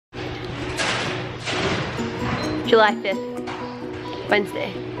July 5th,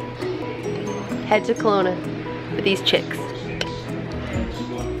 Wednesday. Head to Kelowna with these chicks.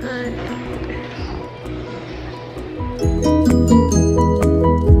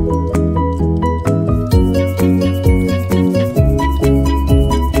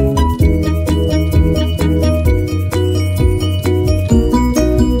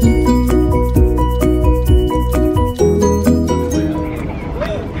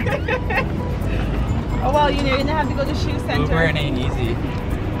 Oh well, you're gonna have to go to shoe center. Uber ain't easy.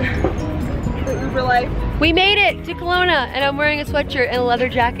 The Uber life. We made it to Kelowna, and I'm wearing a sweatshirt and a leather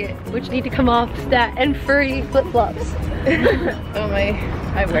jacket, which need to come off stat, and furry flip-flops. Oh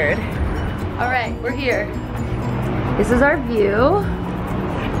my word. All right, we're here. This is our view.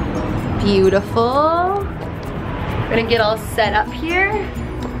 Beautiful. We're gonna get all set up here.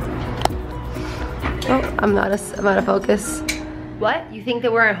 Oh, I'm out of focus. What? You think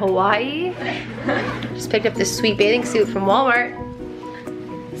that we're in Hawaii? Just picked up this sweet bathing suit from Walmart.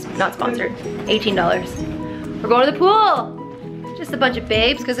 It's not sponsored. $18. We're going to the pool. Just a bunch of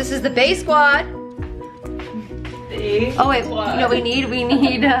babes, because this is the Bay Squad. Oh wait, you know we need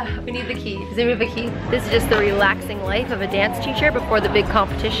the key. Does anybody have a key? This is just the relaxing life of a dance teacher before the big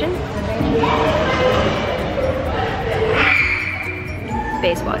competition.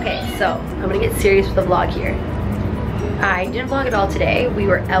 Bay Squad. Okay, so I'm gonna get serious with the vlog here. I didn't vlog at all today. We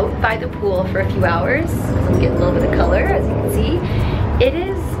were out by the pool for a few hours. I'm getting a little bit of color, as you can see. It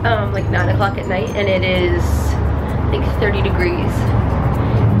is like 9 o'clock at night, and it is, I think, 30 degrees.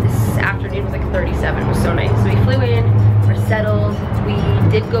 This afternoon was like 37. It was so nice. So we flew in, we're settled. We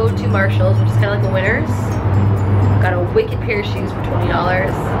did go to Marshall's, which is kind of like a Winners. Got a wicked pair of shoes for $20.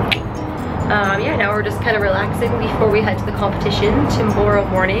 Yeah, now we're just kind of relaxing before we head to the competition tomorrow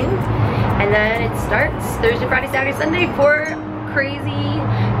morning. And then it starts Thursday, Friday, Saturday, Sunday, 4 crazy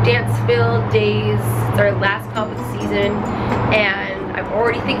dance-filled days. It's our last comp of the season, and I'm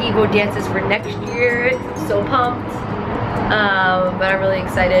already thinking about dances for next year. I'm so pumped, but I'm really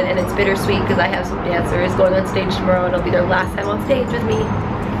excited, and it's bittersweet because I have some dancers going on stage tomorrow, and it'll be their last time on stage with me.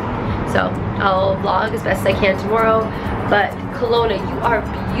 So I'll vlog as best I can tomorrow. But Kelowna, you are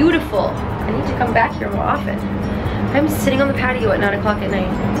beautiful. I need to come back here more often. I'm sitting on the patio at 9 o'clock at night.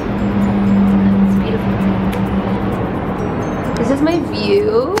 This is my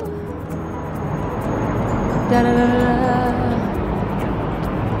view. Da, da, da, da.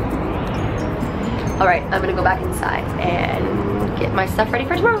 All right, I'm gonna go back inside and get my stuff ready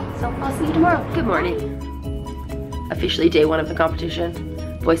for tomorrow. So I'll see you tomorrow. Good morning. Officially day 1 of the competition.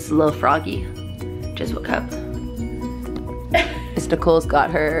 Voice is a little froggy. Just woke up. Miss Nicole's got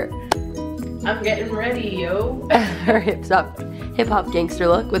her. I'm getting ready, yo. Her hip hop gangster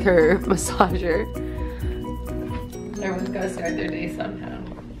look with her massager. Everyone's gotta start their day somehow.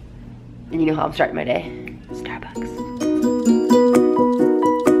 And you know how I'm starting my day? Starbucks.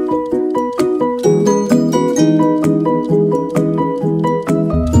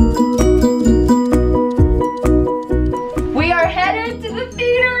 We are headed to the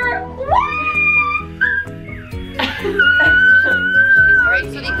theater! Alright,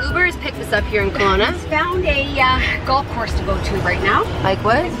 so the Ubers picked us up here in Kelowna. He's found a golf course to go to right now. Like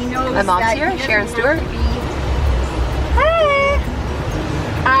what? My mom's here, Sharon Stewart. Hey!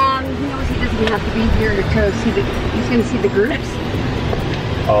 He knows he doesn't have to be here to see the, he's gonna see the groups.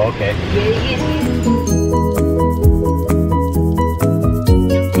 Oh, okay.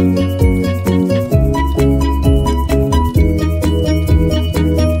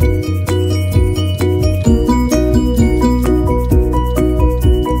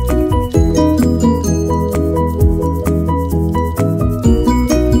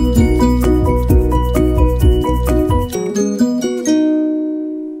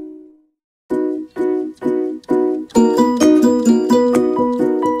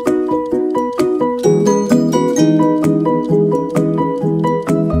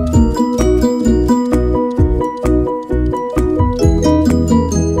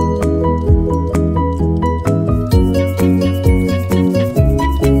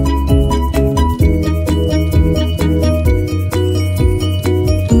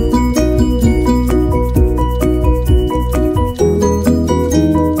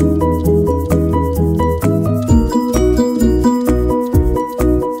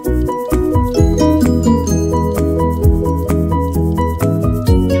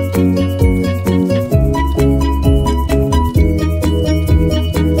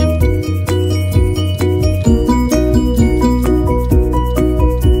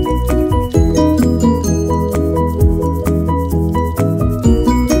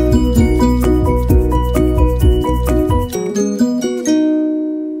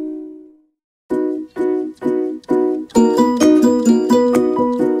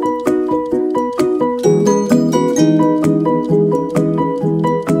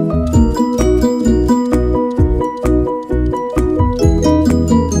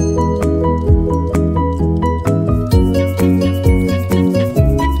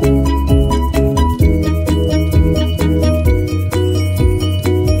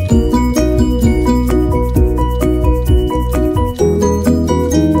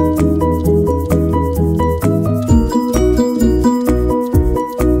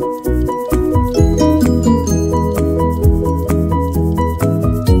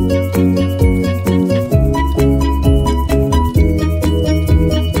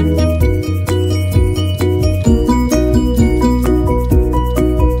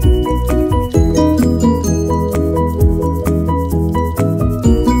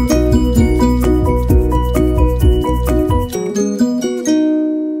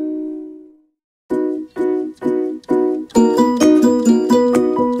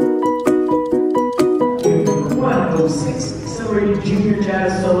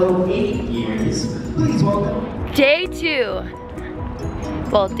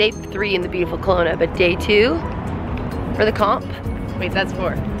 Well, day 3 in the beautiful Kelowna, but day 2 for the comp. Wait, that's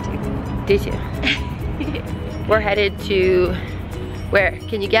 4. Day 2. We're headed to where?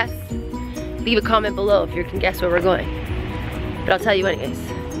 Can you guess? Leave a comment below if you can guess where we're going. But I'll tell you anyways.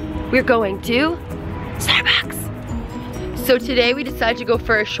 We're going to Starbucks. So today we decided to go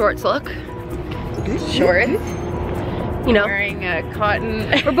for a shorts look. Shorts. You know. Wearing a cotton.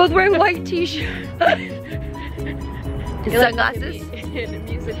 We're both wearing white t-shirts. And sunglasses. In a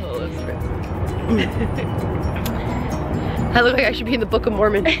musical of sorts. I look like I should be in the Book of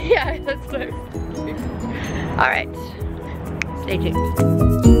Mormon. Yeah, that's what I was thinking. Alright. Stay tuned.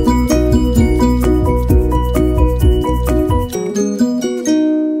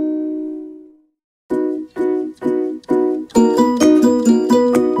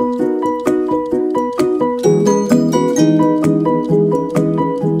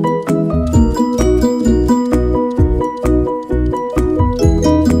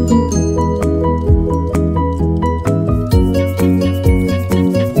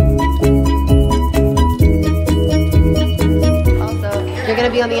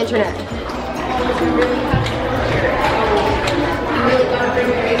 On the internet.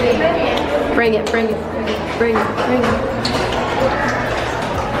 Bring it, bring it, bring it, bring it.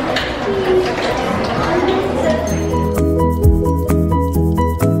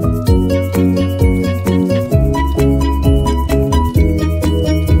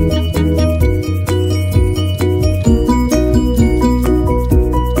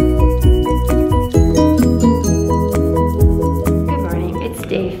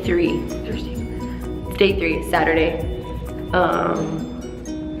 Day 3, it's Saturday.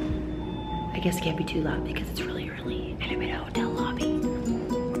 I guess it can't be too loud because it's really early and I'm in a hotel lobby.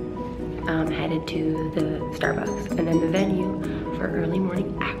 Headed to the Starbucks and then the venue for early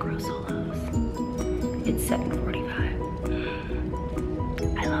morning acro solos. It's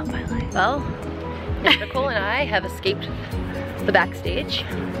 7:45. I love my life. Well, Miss Nicole and I have escaped the backstage.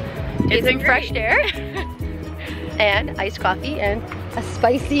 It's in fresh air and iced coffee and a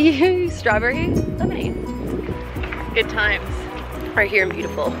spicy strawberry lemonade. Good times. Right here in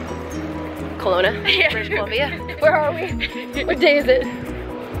beautiful Kelowna, British Columbia. Where are we? What day is it?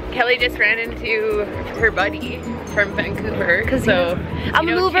 Kelly just ran into her buddy from Vancouver. So I'm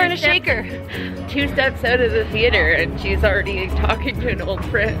a mover and a shaker. 2 steps out of the theater and she's already talking to an old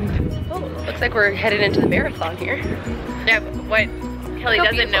friend. Oh, looks like we're headed into the marathon here. Yeah, but what Kelly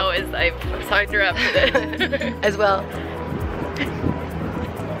doesn't know is I've signed her up for this. As well.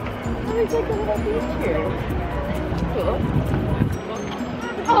 There's like a little beach here. Cool.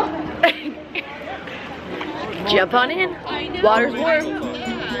 Jump on in. Water's warm.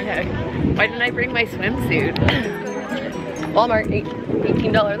 Yeah. Why didn't I bring my swimsuit? Walmart,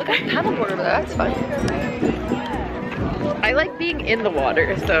 $18. Look at the paddleboard over there. That's fun. I like being in the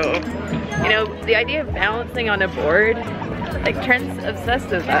water, so you know the idea of balancing on a board. Like Trent's obsessed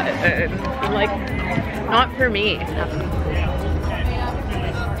with that, and I'm like, not for me.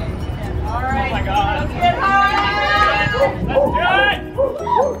 Alright, let's get high!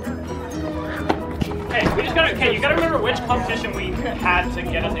 Hey, you gotta remember which competition we had to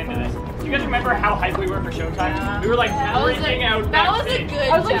get us into this. Do you guys remember how hyped we were for showtime? We were like freaking out. That was a good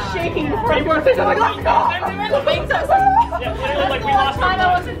I was like shaking before you were like, let's go! And we were in the wings, I was like, Yeah, literally, like we lost our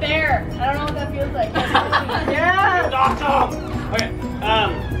I wasn't there. I don't know what that feels like. Yeah! It's awesome! Okay,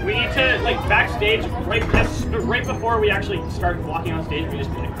 we need to, like, backstage, right before we actually start walking on stage, we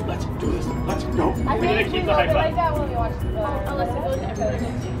just be like, let's do this, let's go. We need to keep the hype up. that when we watch unless it goes to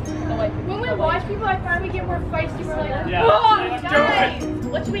when we watch people, I find we get more feisty. We're like, Yeah, oh, let's guys, do it.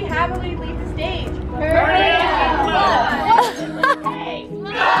 what should we have when we leave the stage?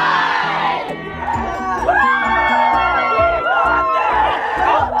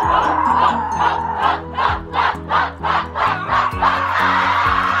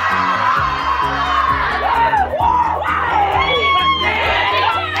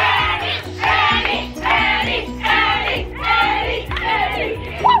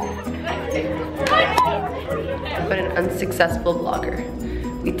 But an unsuccessful vlogger.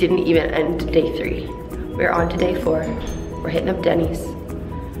 We didn't even end day 3. We're on to day 4. We're hitting up Denny's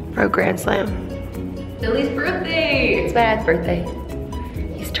for a grand slam. Billy's birthday! It's my dad's birthday.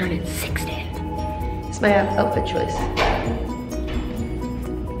 He's turning 60. It's my outfit choice.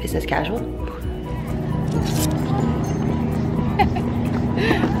 Business casual.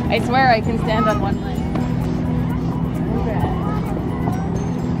 I swear I can stand on one leg.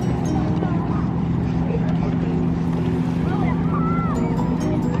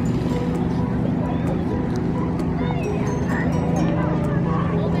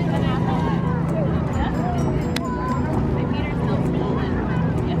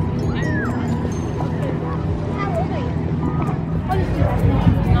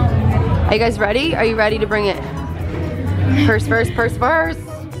 Are you guys ready? Are you ready to bring it? Purse first, purse first. We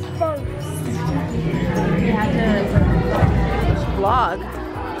have to vlog.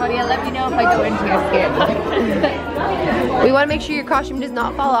 Claudia, let me know if I go into your skin. We want to make sure your costume does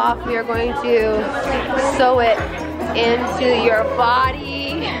not fall off. We are going to sew it into your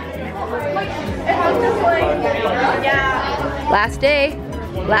body. Last day.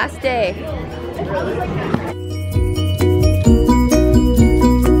 Last day.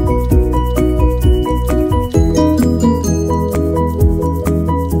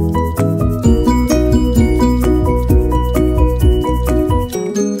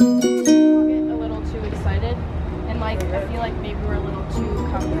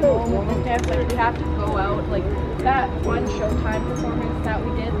 That one Showtime performance that we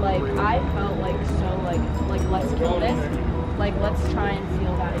did, like I felt like so like let's kill this, like let's try and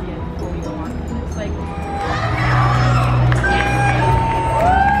feel that again before we go on with this. Like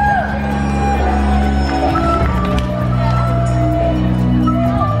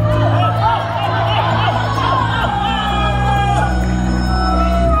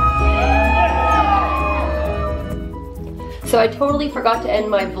So I totally forgot to end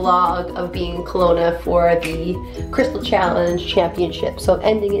my vlog of being in Kelowna for the Crystal Challenge Championship. So I'm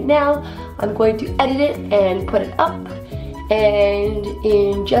ending it now. I'm going to edit it and put it up. And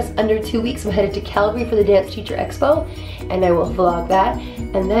in just under 2 weeks, I'm headed to Calgary for the Dance Teacher Expo. And I will vlog that.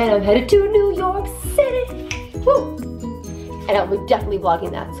 And then I'm headed to New York City. Woo! And I'll be definitely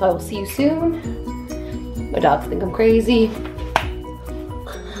vlogging that. So I will see you soon. My dogs think I'm crazy.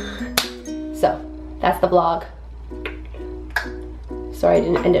 So that's the vlog. Sorry I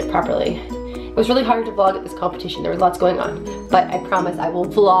didn't end it properly. It was really hard to vlog at this competition. There was lots going on. But I promise I will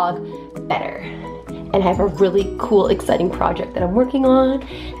vlog better. And I have a really cool, exciting project that I'm working on.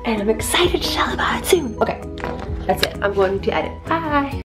 And I'm excited to tell about it soon. Okay, that's it. I'm going to edit. Bye.